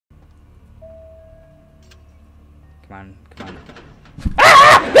Come on, come on.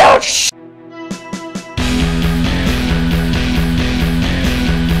 Ah! No, sh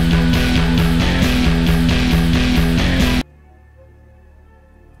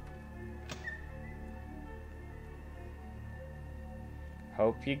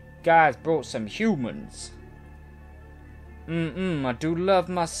Hope you guys brought some humans. I do love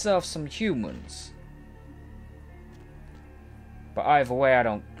myself some humans. But either way, I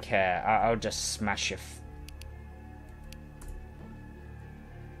don't care. I'll just smash your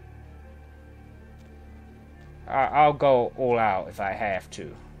I'll go all out if I have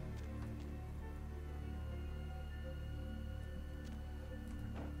to.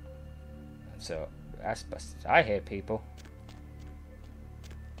 So, that's busted. I hear people.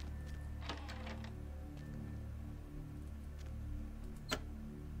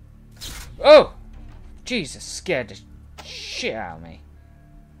 Oh! Jesus, scared the shit out of me.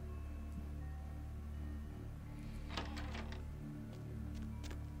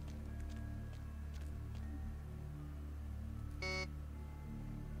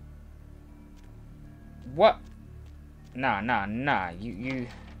 What? Nah. You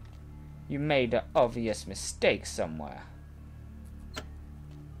made an obvious mistake somewhere.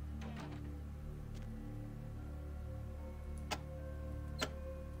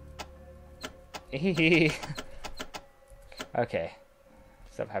 Okay.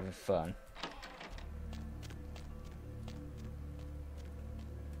 Stop having fun.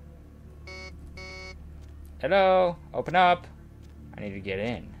 Hello? Open up. I need to get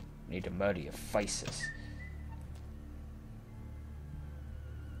in. I need to murder your faces.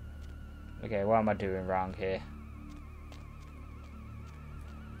 Okay, what am I doing wrong here?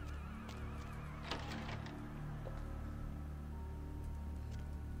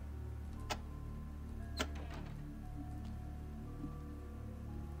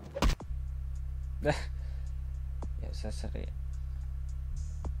 Yes, that's it.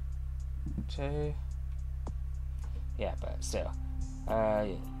 2. Yeah, but still. Yeah.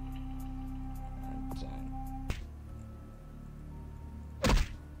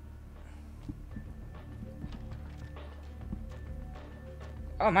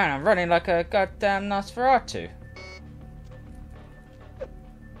 Oh man, I'm running like a goddamn Nosferatu.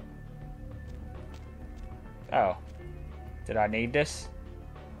 Oh. Did I need this?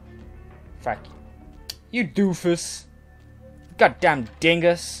 Fuck you. You doofus. Goddamn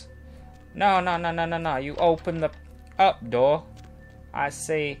dingus. No. You open the up door. I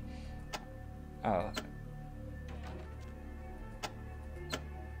see. Oh.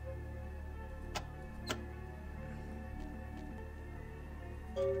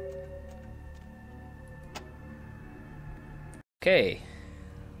 Okay.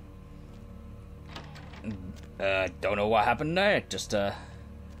 Don't know what happened there. Just a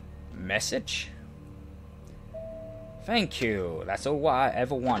message. Thank you. That's all I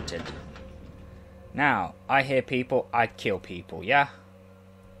ever wanted. Now, I hear people, I kill people, yeah?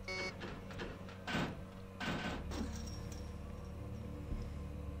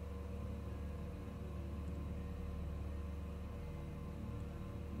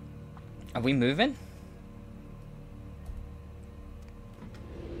 Are we moving?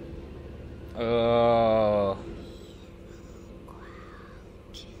 Oh.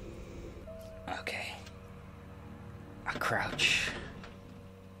 Okay. I crouch.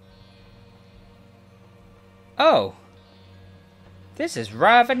 Oh. This is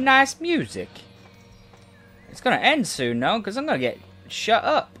rather nice music. It's gonna end soon, though, because I'm gonna get shut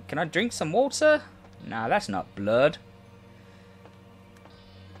up. Can I drink some water? Nah, that's not blood.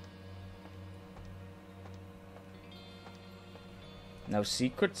 No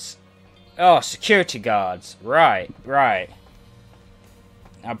secrets? Oh, security guards. Right.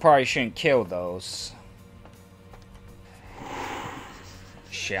 I probably shouldn't kill those.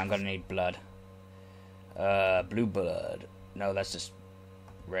 Shit, I'm gonna need blood. Blue blood. No, that's just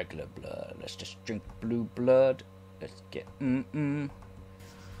regular blood. Let's just drink blue blood. Let's get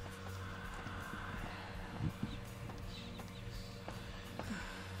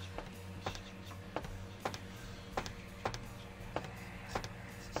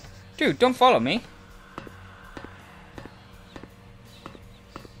Dude, don't follow me.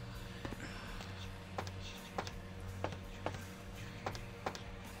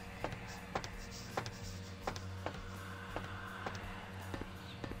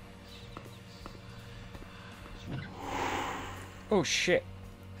 Oh shit.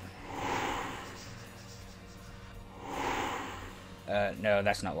 No,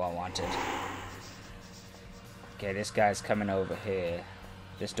 that's not what I wanted. Okay, this guy's coming over here.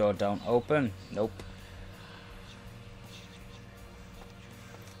 This door don't open. Nope.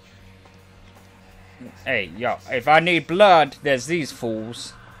 Hey, yo, if I need blood, there's these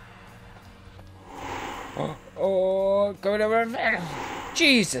fools. Oh, go to revenge.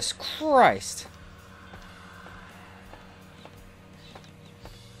 Jesus Christ.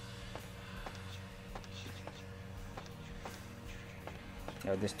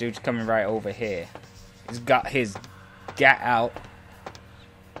 Yo, this dude's coming right over here. He's got his gat out.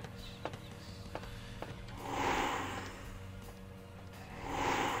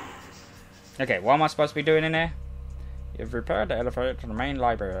 Okay, what am I supposed to be doing in there? You've repaired the elevator to the main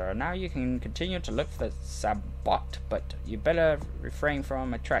library. Now you can continue to look for the Sabot, but you better refrain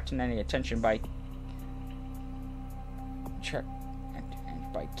from attracting any attention by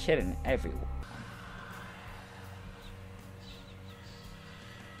killing everyone.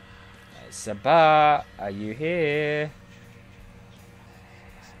 Sabot, are you here?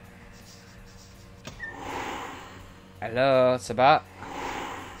 Hello, Sabot.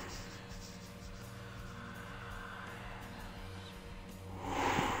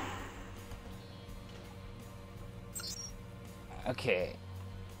 Okay.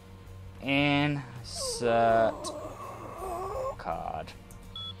 Insert card.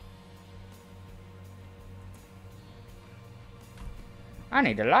 I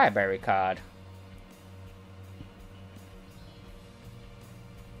need a library card.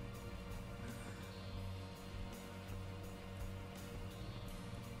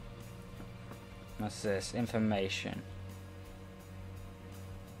 What's this? Information.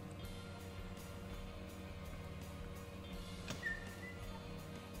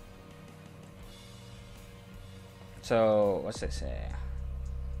 So, what's it say?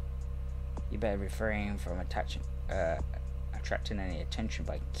 You better refrain from attracting any attention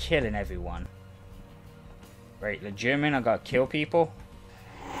by killing everyone. Right, legitimate, I gotta kill people?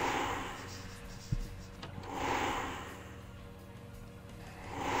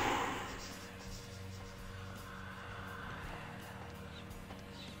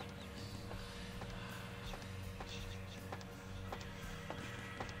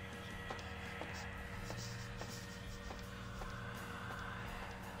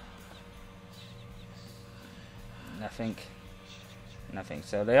 Nothing.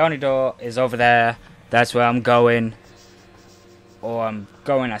 So the only door is over there. That's where I'm going. Or I'm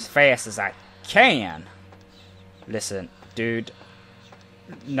going as fast as I can. Listen, dude.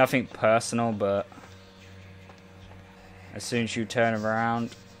 Nothing personal, but as soon as you turn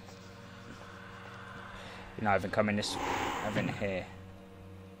around, you're not even coming this way. I've been here.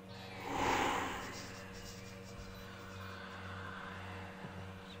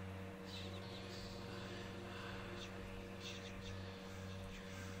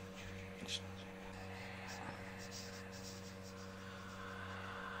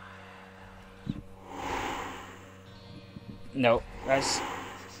 No, there's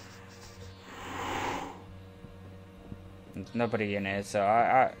nobody in here, so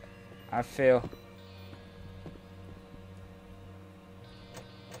I feel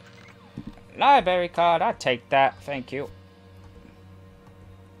library card. I take that, thank you.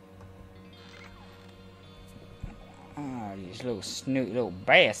 Oh, these little snooty little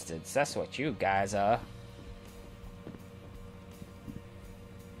bastards. That's what you guys are.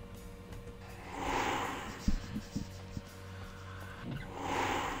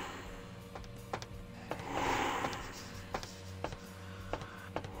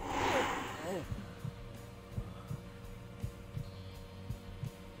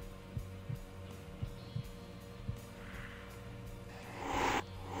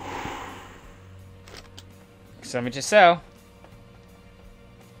 Something to sell.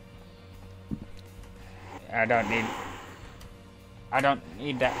 I don't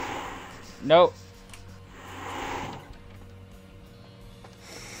need that. Nope.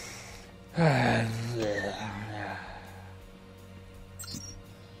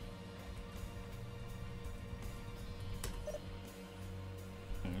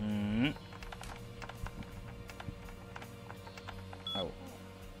 Oh.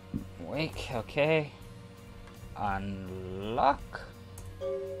 Wake, okay. Unlock.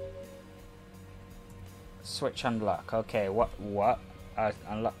 Switch unlock. Okay, what?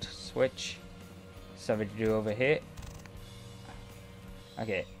 Unlocked switch. Something to do over here.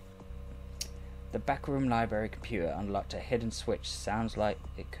 Okay. The backroom library computer unlocked a hidden switch. Sounds like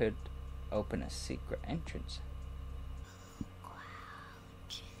it could open a secret entrance.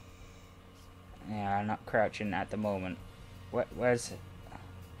 Yeah, I'm not crouching at the moment. Where's it?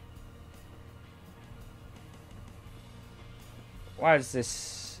 Why is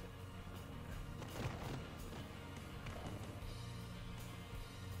this?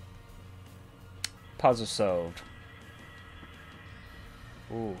 Puzzle solved.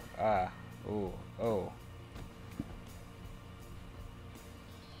 Ooh, Oh, oh.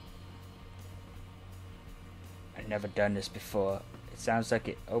 I've never done this before. It sounds like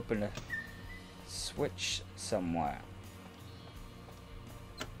it opened a switch somewhere.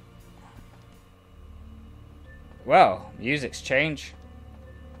 Well, music's changed.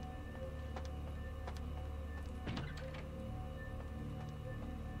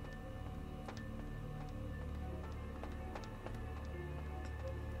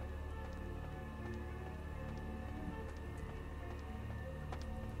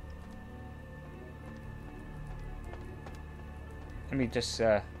 Let me just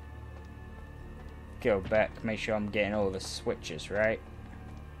go back, make sure I'm getting all the switches right.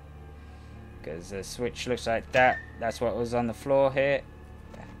 Because the switch looks like that. That's what was on the floor here.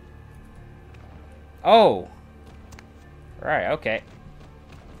 Oh! Right, okay.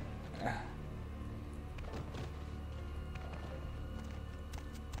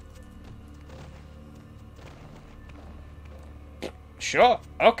 Sure,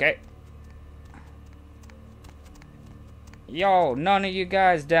 okay. Yo, none of you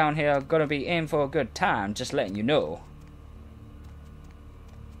guys down here are gonna be in for a good time, just letting you know.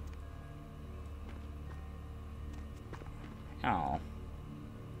 Oh.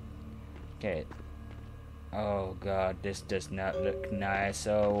 Okay. Oh god, this does not look nice.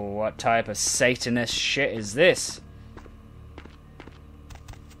 Oh, what type of Satanist shit is this?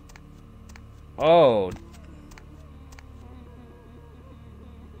 Oh.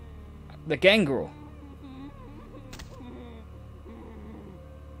 The gangrel.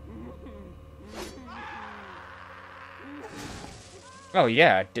 Oh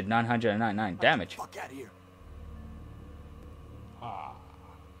yeah, it did 999 damage. Fuck out of here.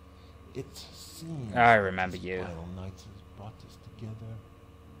 It seems I remember you. Final Nights has brought us together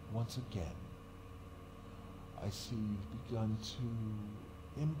once again. I see you've begun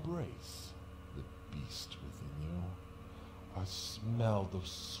to embrace the beast within you. I smell the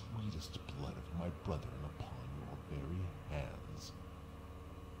sweetest blood of my brethren upon your very hands.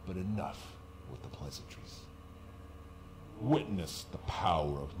 But enough with the pleasantries. Witness the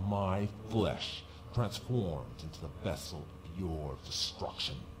power of my flesh transformed into the vessel of your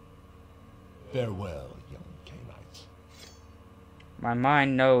destruction. Farewell, young Cainite. My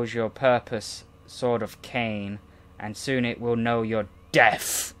mind knows your purpose, Sword of Cain, and soon it will know your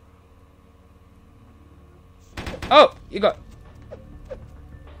death. Oh, you got...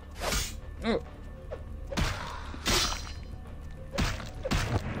 Oh.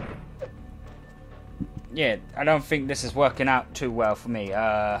 Yeah, I don't think this is working out too well for me.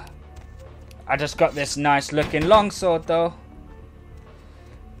 I just got this nice looking longsword though.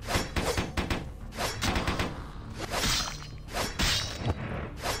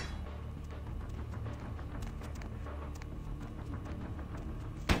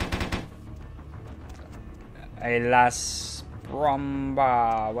 Hey, Lasombra,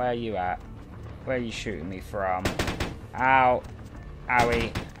 where are you at? Where are you shooting me from? Ow.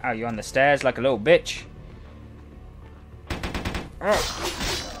 Owie. Oh, you on the stairs like a little bitch? Oh.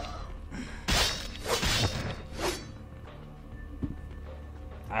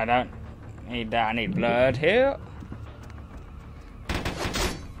 I don't need that. I need blood here.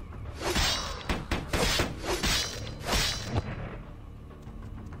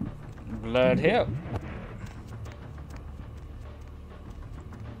 Blood here.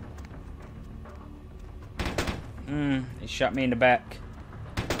 He shot me in the back.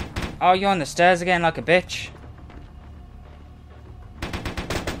 Oh, you're on the stairs again like a bitch.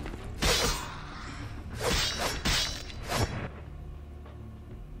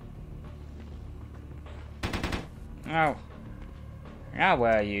 Oh. Now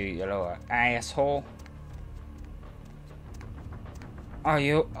where are you, you little asshole? Are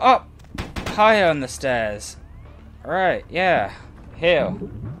you up higher on the stairs? Right, yeah. Here.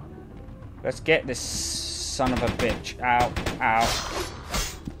 Let's get this son of a bitch. Ow, ow.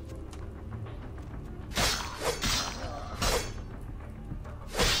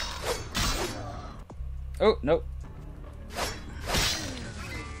 Oh, nope.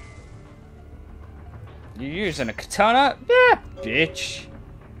 You using a katana? Yeah, bitch.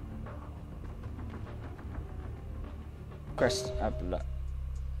 Crest up.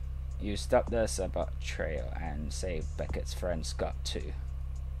 You stop the Sabot trail and save Beckett's friend Scott too.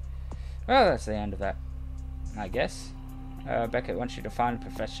 Well, that's the end of that, I guess. Beckett wants you to find a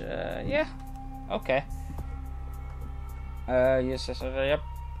professor. Yeah, okay. Yes, yep.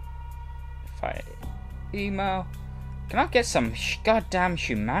 Fight. Email. Can I get some goddamn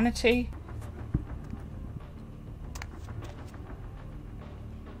humanity?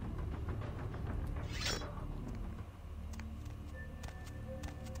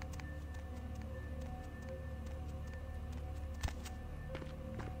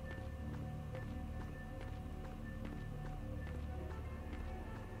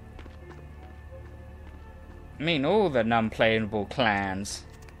 I mean, all the non-playable clans.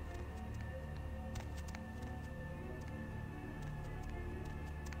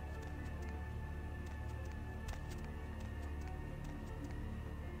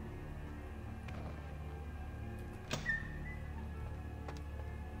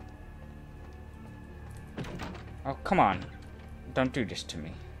 Oh, come on. Don't do this to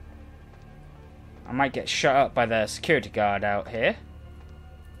me. I might get shut up by the security guard out here.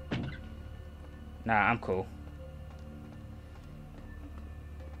 Nah, I'm cool.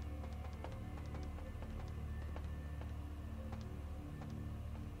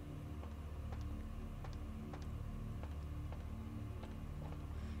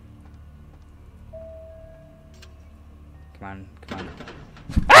 Come on, come on.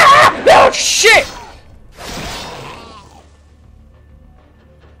 Ah! Oh, shit!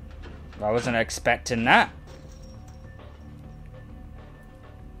 I wasn't expecting that.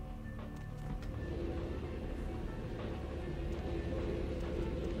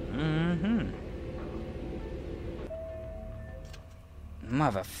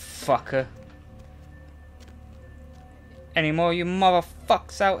 Motherfucker. Any more of you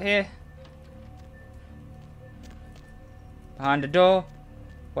motherfucks out here? Behind the door?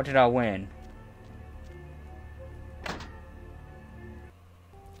 What did I win?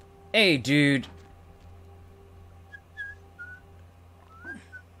 Hey, dude.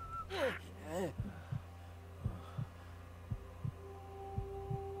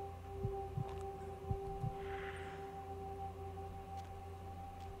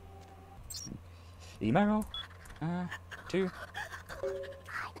 Email. 2.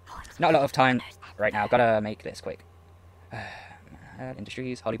 Not a lot of time right now. Gotta make this quick.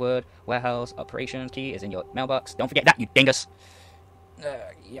 Industries, Hollywood, warehouse, operations. Key is in your mailbox. Don't forget that, you dingus.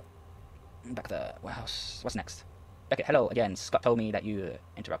 Yep. Back to the warehouse. What's next? Beckett, hello again. Scott told me that you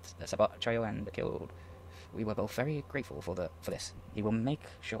interrupt the Sabot trio and killed. We were both very grateful for this. He will make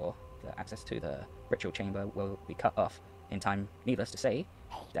sure that access to the ritual chamber will be cut off in time. Needless to say,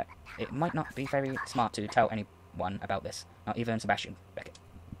 that it might not be very smart to tell anyone about this. Not even Sebastian. Beckett.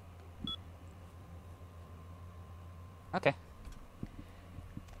 Okay.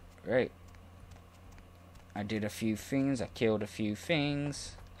 Great. I did a few things. I killed a few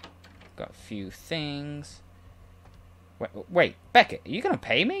things. Got a few things. Wait, Beckett, are you gonna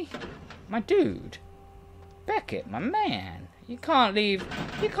pay me? My dude. Beckett, my man. You can't leave.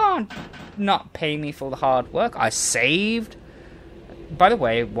 You can't not pay me for the hard work. I saved. By the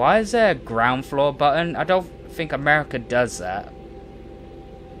way, why is there a ground floor button? I don't think America does that.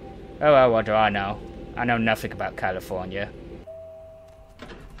 Oh well, what do I know? I know nothing about California.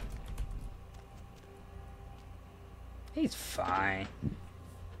 He's fine.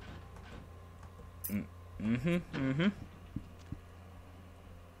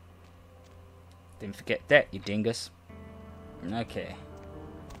 Didn't forget that, you dingus. Okay.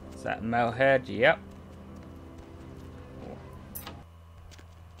 Is that Melhead? Yep.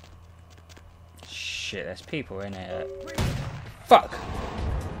 Shit, there's people in here. Fuck!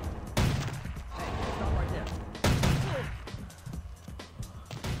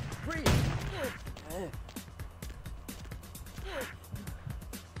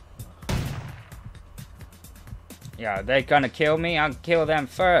 Yeah, they're gonna kill me. I'll kill them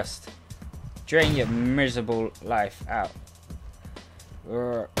first. Drain your miserable life out.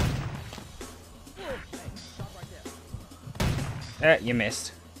 You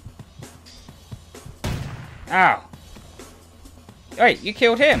missed. Ow. Wait, you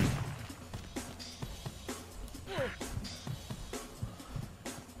killed him.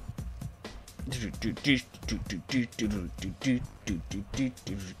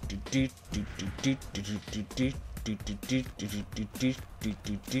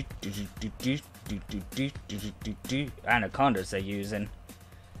 Anacondas they're using.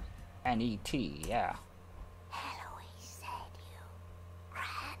 NET, yeah.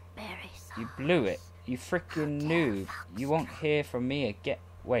 You blew it. You freaking noob. You won't hear from me again.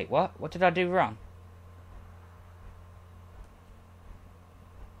 Wait, what? What did I do wrong?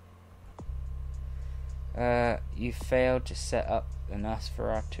 You failed to set up the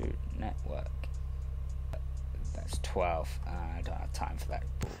Nosferatu network. That's 12. I don't have time for that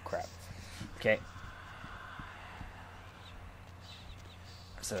bull crap. Okay.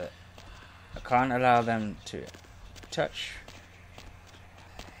 So, I can't allow them to touch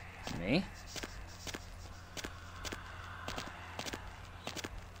me.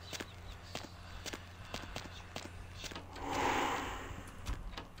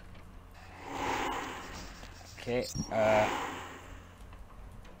 Okay,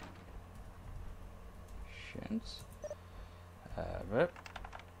 shins. Rip.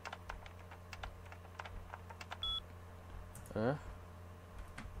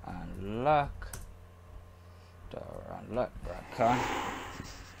 Unlock. Door unlock. Bracken.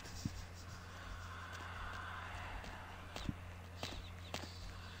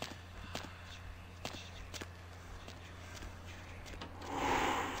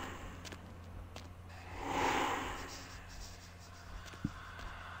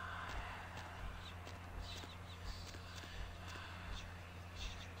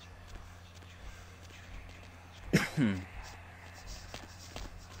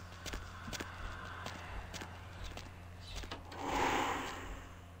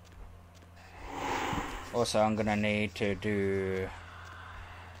 Also, I'm gonna need to do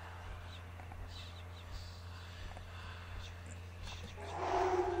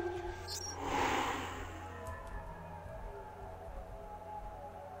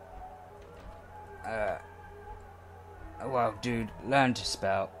well, dude, learn to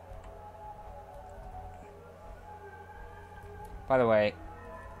spell. By the way,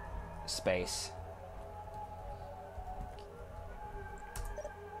 space.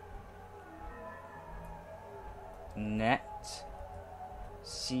 Net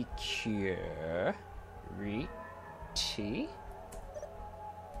security.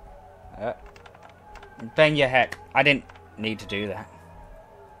 Bang your heck. I didn't need to do that.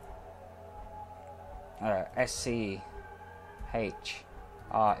 SCHRECKNET.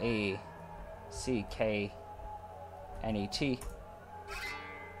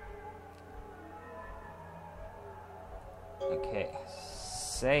 Okay,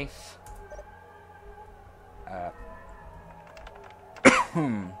 safe.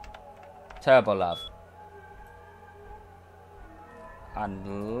 Turbo love.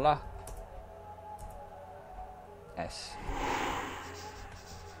 Unlock. S.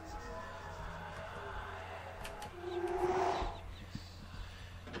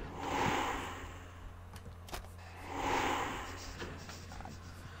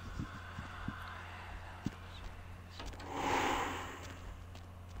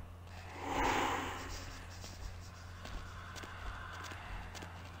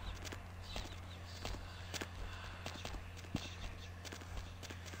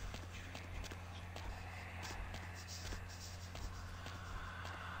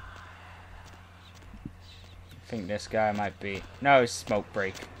 I think this guy might be... No, smoke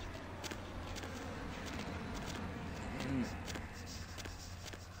break.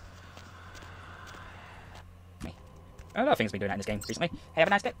 Me. A lot of things have been doing that in this game recently. Hey, have a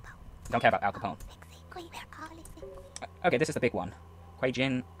nice day. Don't care about Al Capone. Okay, this is the big one.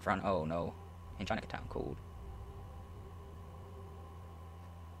 Quajin front. Oh no. In Chinatown, cool.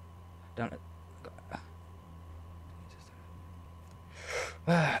 Don't...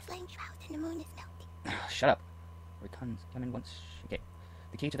 Shut up. Recon's coming once you get...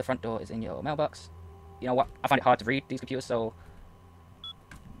 The key to the front door is in your mailbox. You know what? I find it hard to read these computers, so...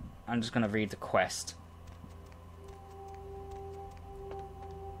 I'm just gonna read the quest.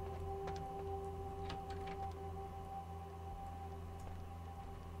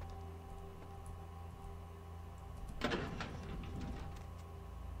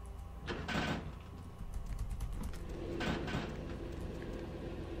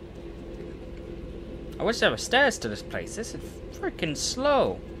 I wish there were stairs to this place. This is freaking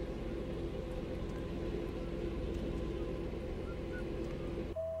slow.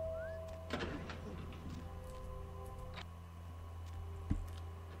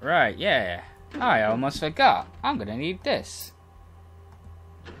 Right, yeah. I almost forgot. I'm gonna need this.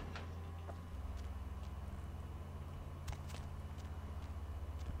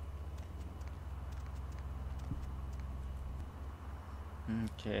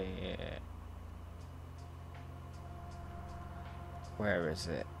 Okay. Where is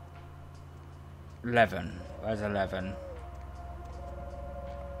it? 11. Where's 11?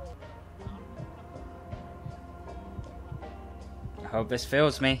 I hope this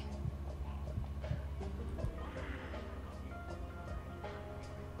fills me.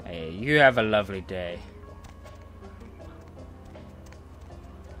 Hey, you have a lovely day.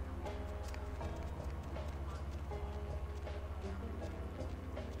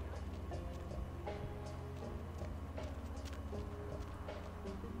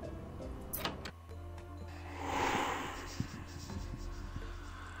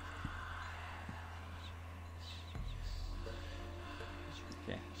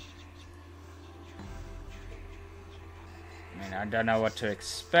 I don't know what to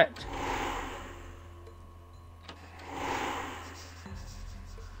expect.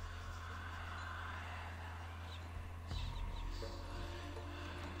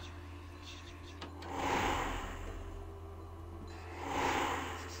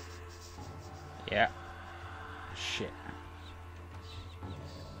 Yeah. Shit.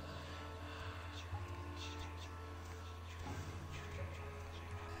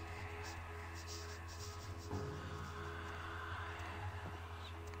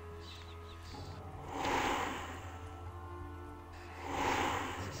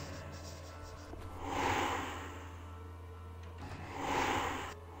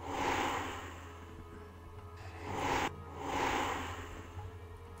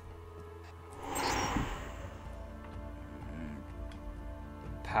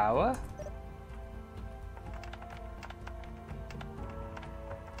 power.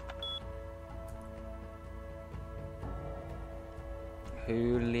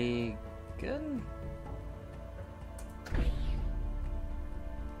 Hooligan.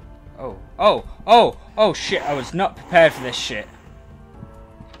 Oh shit, I was not prepared for this shit.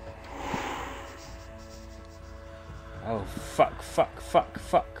 Oh, fuck.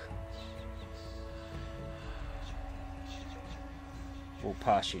 Walk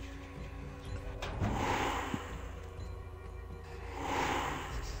past you.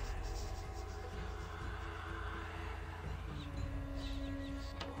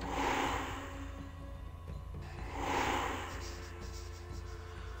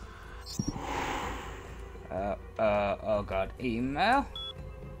 Oh god, email?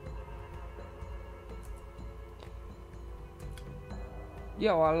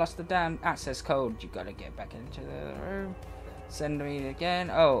 Yo, I lost the damn access code. You gotta get back into the room. Send me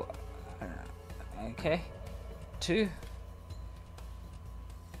again. Oh, okay. 2.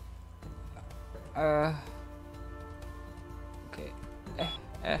 Okay.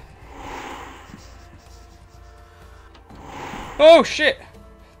 Oh shit!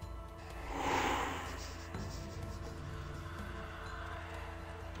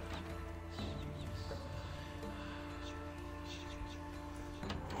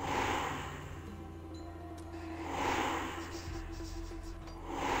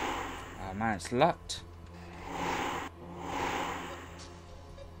 Man, it's locked.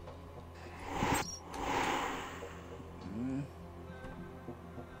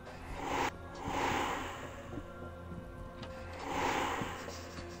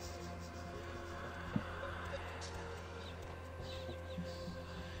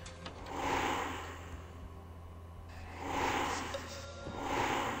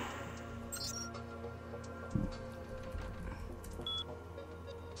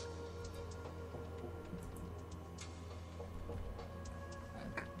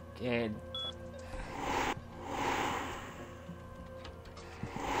 Good.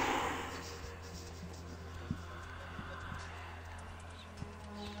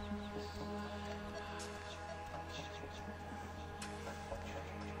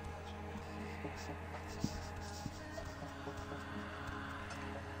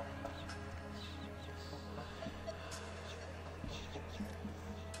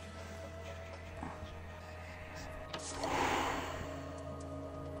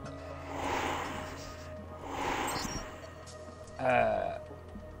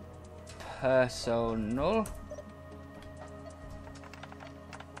 Personal.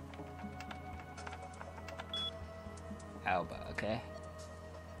 Albert, okay.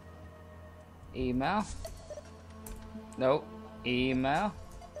 Email. No. Email.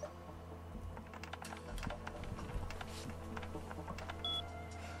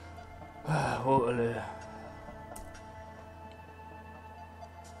 Waterloo.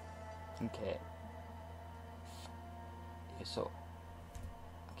 Okay. So.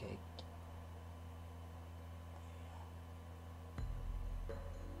 Okay.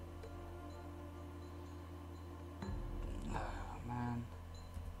 Oh, man.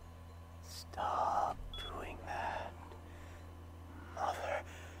 Stop doing that. Mother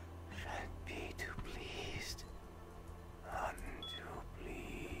shan't be too pleased. None too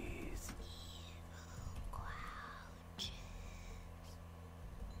pleased.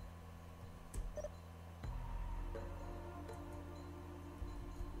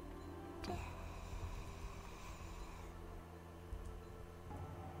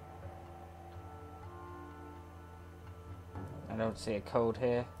 I don't see a code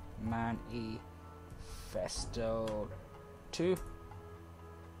here. Man E Festo 2.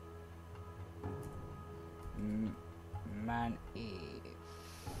 Man E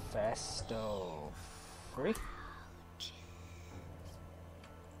Festo 3.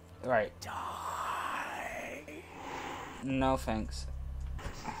 Right. Die. No thanks.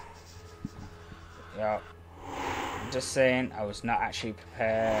 Yeah. Just saying, I was not actually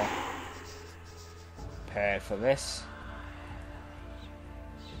prepared for this.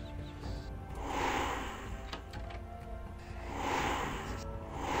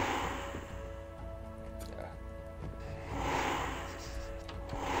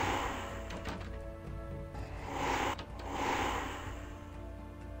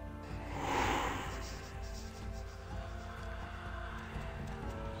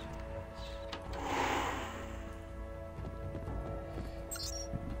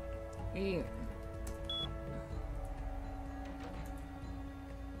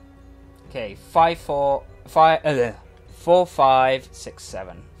 Okay, 4 5 6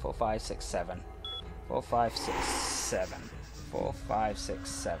 7. 4 5 6 7. 4 5 6 7. 4, 5, 6,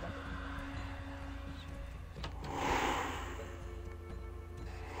 7.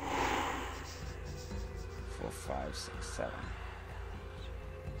 4, 5, 6, 7.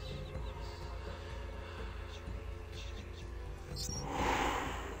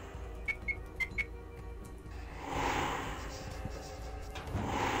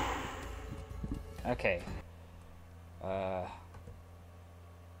 Okay.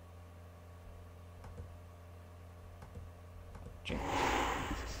 Drink.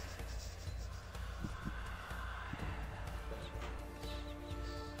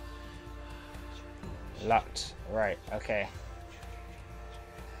 Locked. Right, okay.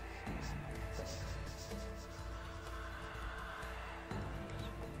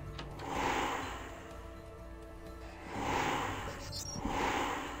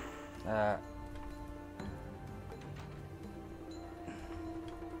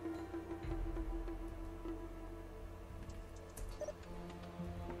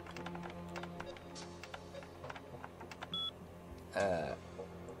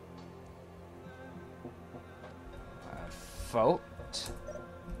 Vote.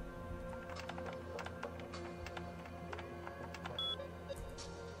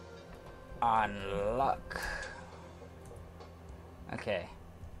 Unlock. Okay.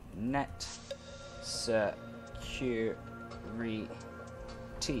 Net security.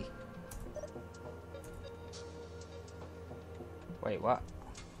 Wait, what?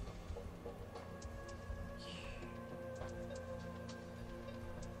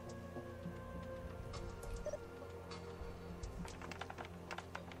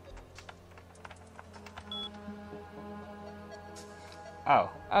 Oh,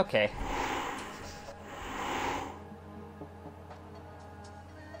 okay.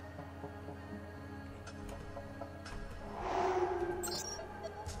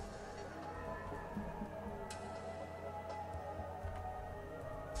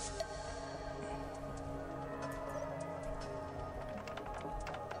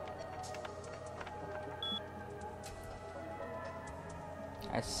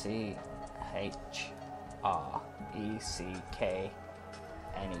 SCHRECKNET.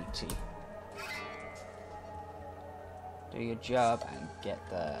 Do your job and get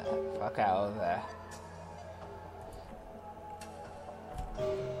the fuck out of there.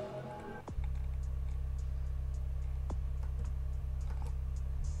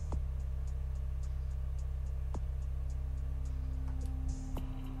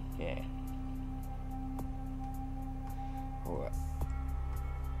 Yeah.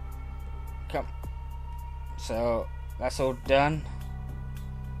 Come. So that's all done.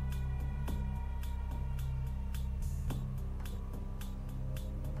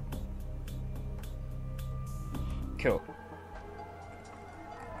 Cool.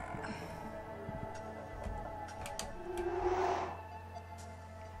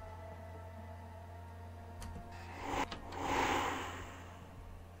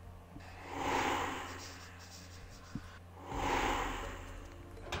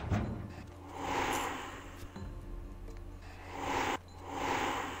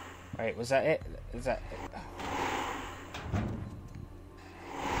 Wait, was that it? Is that it?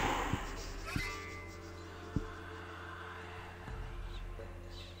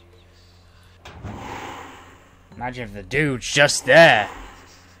 Imagine if the dude's just there.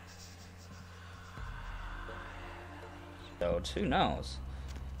 So, who knows?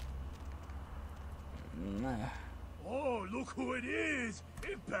 Oh, look who it is!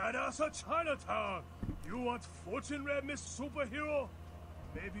 A badass of Chinatown! You want fortune red, Miss Superhero?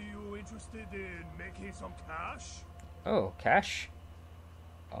 Maybe you interested in making some cash? Oh, cash?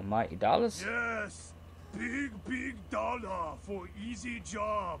 Almighty dollars? Yes! Big dollar for easy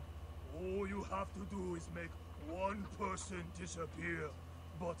job. All you have to do is make one person disappear,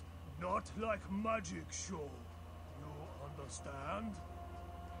 but not like magic show. You understand?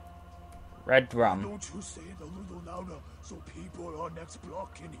 Red rum. Don't you say it a little louder so people on next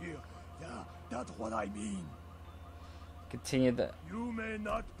block can hear. Yeah, that's what I mean. Continue the... You may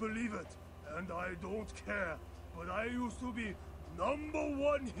not believe it, and I don't care, but I used to be #1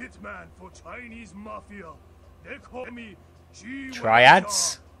 hitman for Chinese mafia. They call me G.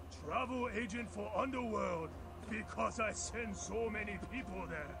 Triads? Travel agent for Underworld, because I send so many people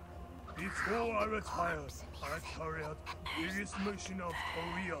there. Before I retired, I carried out the biggest mission of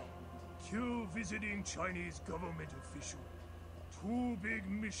Korea. Kill visiting Chinese government official. Too big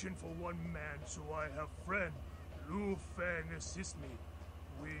mission for one man, so I have friend Lu Fang assist me.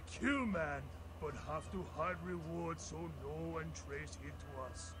 We kill man, but have to hide reward so no one trace it to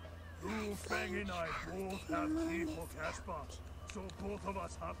us. Lu Fang and I both have key for cash box, so both of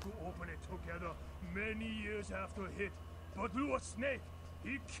us have to open it together many years after hit. But Lou a snake.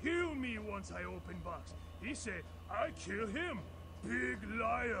 He kill me once I open box. He say I kill him. Big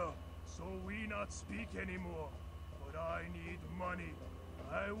liar. So we not speak anymore. But I need money.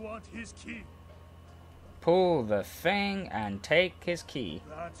 I want his key. Pull the thing and take his key.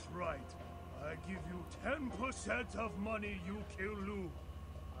 That's right. I give you 10% of money you kill Lou.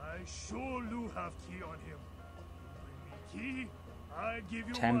 I sure Lou have key on him. Bring me key, I give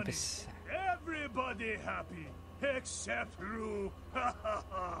you 10%. money. Everybody happy, except Lou. Ha ha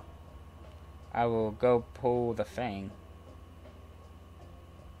ha. I will go pull the thing.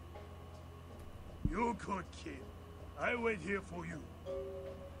 You good kid. I wait here for you.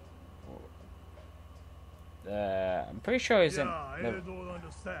 I'm pretty sure he's in. Yeah, I don't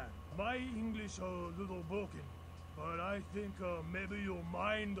understand. My English a little broken, but I think maybe your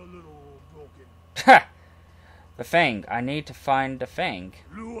mind a little broken. Ha! The thing. I need to find the thing.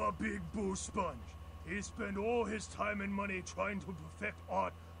 Lou a big boo sponge. He spent all his time and money trying to perfect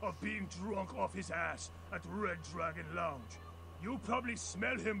art of being drunk off his ass at Red Dragon Lounge. You probably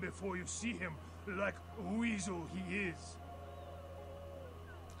smell him before you see him, like weasel he is.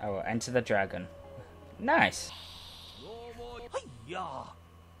 I will enter the dragon. Nice. Hiya!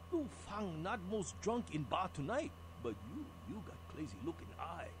 Lu Fang not most drunk in bar tonight, but you got crazy looking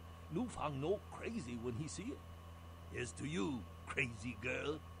eye. Lu Fang no crazy when he see it. Here's to you, crazy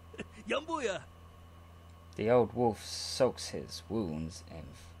girl. Yambuya! The old wolf soaks his wounds in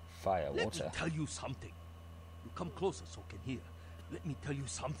fire Let water. me tell you something. You come closer so can hear. Let me tell you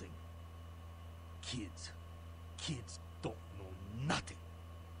something. Kids don't know nothing.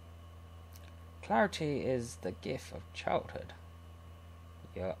 Clarity is the gift of childhood.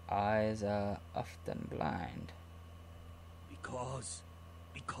 Your eyes are often blind. Because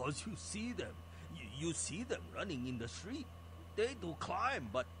you see them. You see them running in the street. They do crime,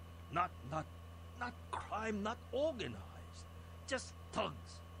 but not crime, not organized. Just thugs.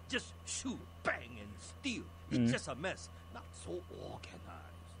 Just shoot, bang, and steal. It's just a mess. Not so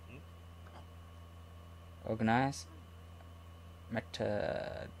organized. Organized?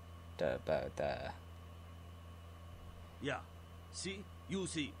 Meta... Yeah. See? You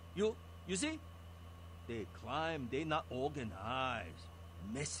see? You see? They climb, they not organized.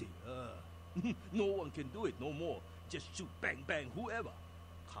 Messy, No one can do it no more. Just shoot, bang, bang, whoever.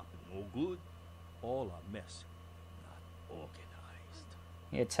 Cop no good. All a mess. Not organized.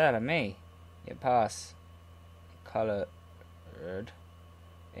 You're telling me your past colored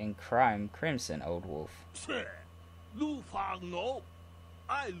in crime crimson, old wolf. Lu Fang, no.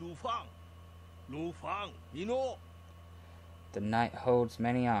 I Lu Fang. Lu Fang, you know. The night holds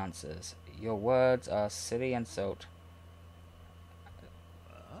many answers. Your words are silly and salt.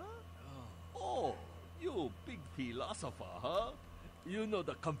 Oh, you big philosopher, huh? You know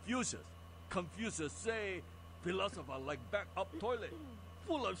the Confucius. Confucius say, philosopher like back up toilet,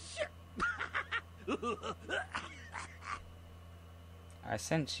 full of shit. I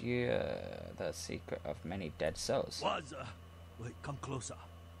sent you the secret of many dead souls. Was, wait, come closer.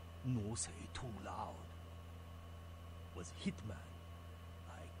 No say too loud. Was hitman.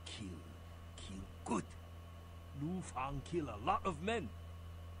 I kill good. Lu Fang kill a lot of men.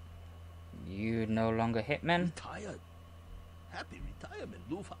 You no longer hitman? Retired. Happy retirement,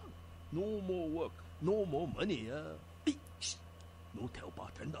 Lu Fang. No more work, no more money. Shh. No tell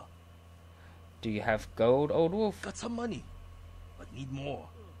bartender. Do you have gold, old wolf? Got some money, but need more.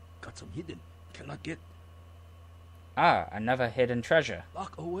 Got some hidden, cannot get. Ah, another hidden treasure.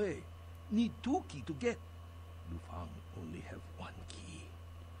 Lock away. Need 2 key to get. Lu Fang only have 1 key.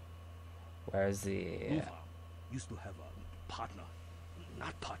 Where's the... Lu Fang used to have a partner.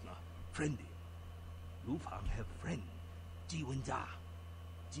 Not partner, friendly. Lu Fang have friend. Ji Wenjia.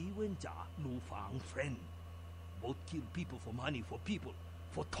 Ji Wenjia, Lu Fang friend. Both kill people for money, for people.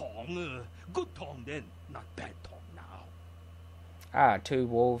 For tong. Good tong then, not bad tong now. Ah, 2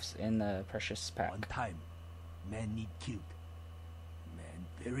 wolves in the precious pack. One time, man need killed. Man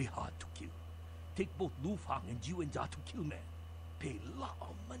very hard to kill. Take both Lu Fang and Ji Wenjia to kill man. Pay lot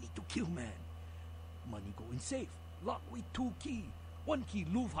of money to kill man. Money go in safe. Lock with 2 key. 1 key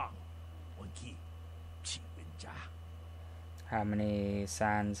Lu Fang. 1 key Ji Wenjia. How many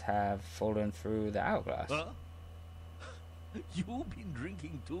sands have fallen through the hourglass? Huh? You been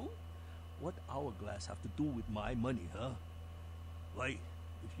drinking too? What hourglass have to do with my money, huh? Wait,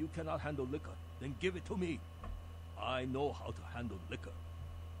 if you cannot handle liquor, then give it to me. I know how to handle liquor.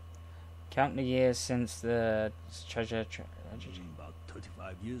 Count the years since the treasure... About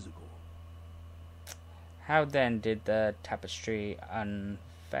 35 years ago. How then did the tapestry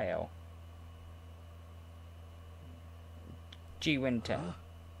unveil? Huh?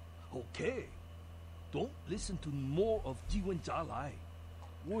 Okay. Don't listen to more of Jiwen Jia Lai.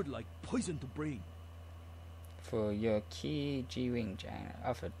 Word like poison to brain. For your key, Ji-Wing Jang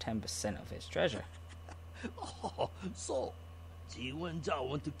offered 10% of his treasure. Oh, so Jiwen Jia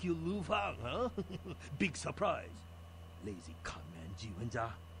want to kill Lu Fang, huh? Big surprise. Lazy conman Jiwen Jia.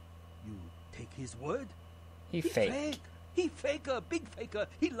 You take his word? He fake. He faker, big faker.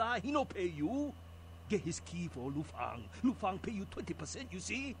 He lie, he no pay you. Get his key for Lu Fang. Lu Fang pay you 20%, you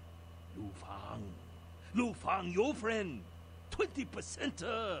see? Lu Fang, your friend.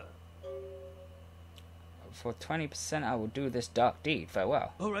 20%. For 20%, I will do this dark deed.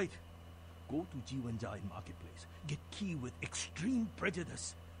 Farewell. All right. Go to Jiwen Jia in Marketplace. Get key with extreme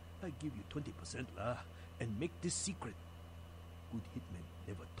prejudice. I give you 20% lah, and make this secret. Good hitmen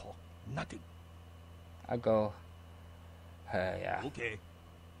never talk nothing. I go. Yeah. Okay.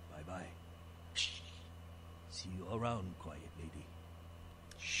 Bye-bye. Shh. See you around, quiet lady.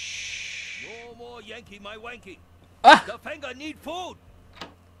 Shh. No more Yankee, my wanky. Ah! The Fanga need food.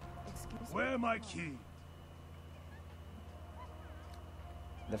 Where my key?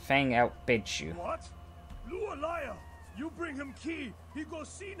 The Fang outbids you. What? Lu a liar! You bring him key. He goes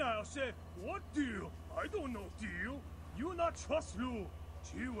senile. Say, what deal? I don't know deal. You not trust Lu.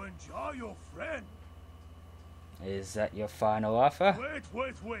 Jiwen Jia your friend. Is that your final offer?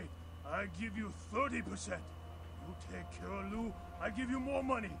 Wait. I give you 30%. You take care of Lu, I give you more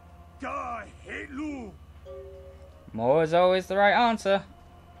money. God, I hate Lu. More is always the right answer.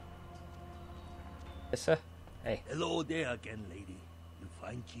 Yes, sir. Hey. Hello there again, lady. You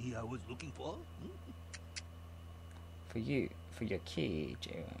find key I was looking for? For your key,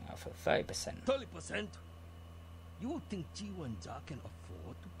 Ji-Wing, offer 30%. 30%? You think Jiwen Jia can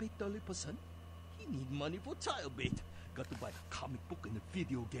afford to pay 30%? He need money for child bait. Got to buy a comic book and a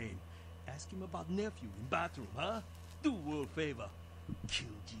video game. Ask him about nephew in bathroom, huh? Do world favor. Kill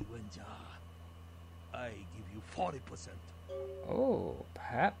Jiwen Jia. I give you 40%. Oh,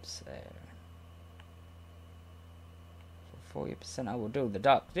 perhaps for 40% I will do the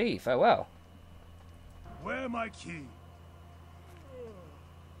dark deed. Farewell. Where my key?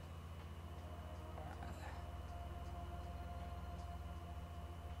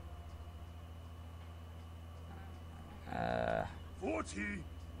 Uh, 40.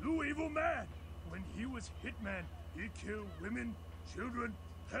 Lu evil man. When he was hitman, he killed women, children,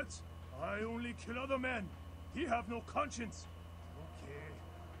 pets. I only kill other men. He have no conscience.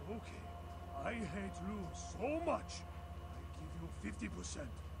 Okay. I hate Lu so much. I give you 50%.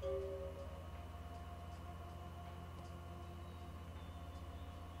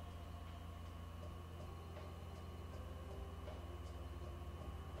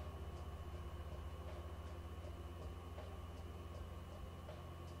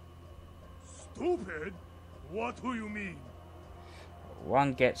 Stupid? What do you mean?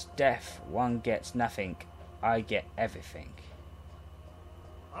 one gets death, one gets nothing. I get everything.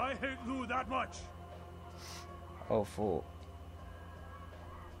 I hate Lu that much. Oh, fool.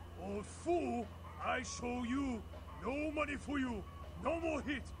 Old fool, I show you. No money for you. No more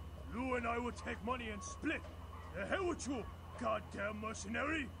hit. Lu and I will take money and split. The hell with you, goddamn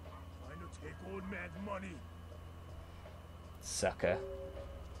mercenary. Trying to take old man's money. Sucker.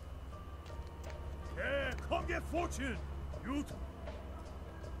 Yeah, come get fortune. You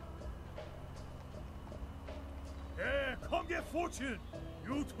Yeah, come get fortune.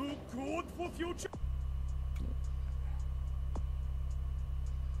 You too good for future.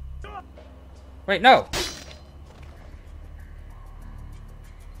 Wait, no!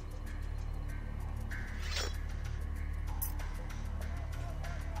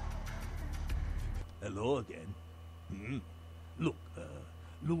 Hello again. Look,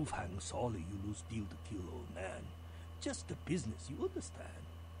 Lu Fang sorry you lose deal to kill old man. Just the business, you understand?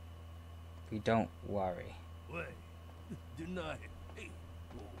 We don't worry. Wait, deny it. Hey.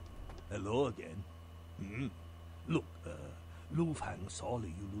 Hello again. Look, Lu Fang sorry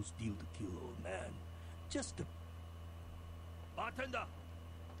you lose deal to kill old man. Just the... Bartender!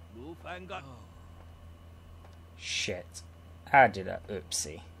 Lu Fang got... Shit. I did a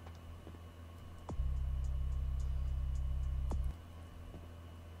oopsie.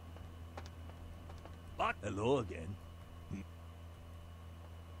 Hello again.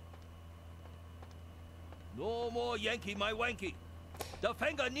 No more Yankee, my wanky. The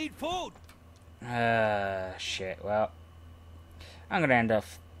Fanga need food. Shit. Well, I'm gonna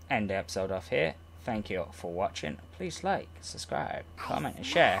end the episode off here. Thank you all for watching. Please like, subscribe, comment, and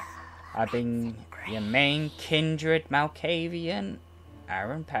share. I've been your main Kindred Malkavian,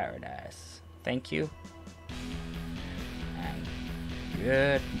 Aaron Paradise. Thank you, and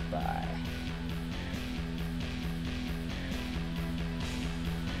goodbye.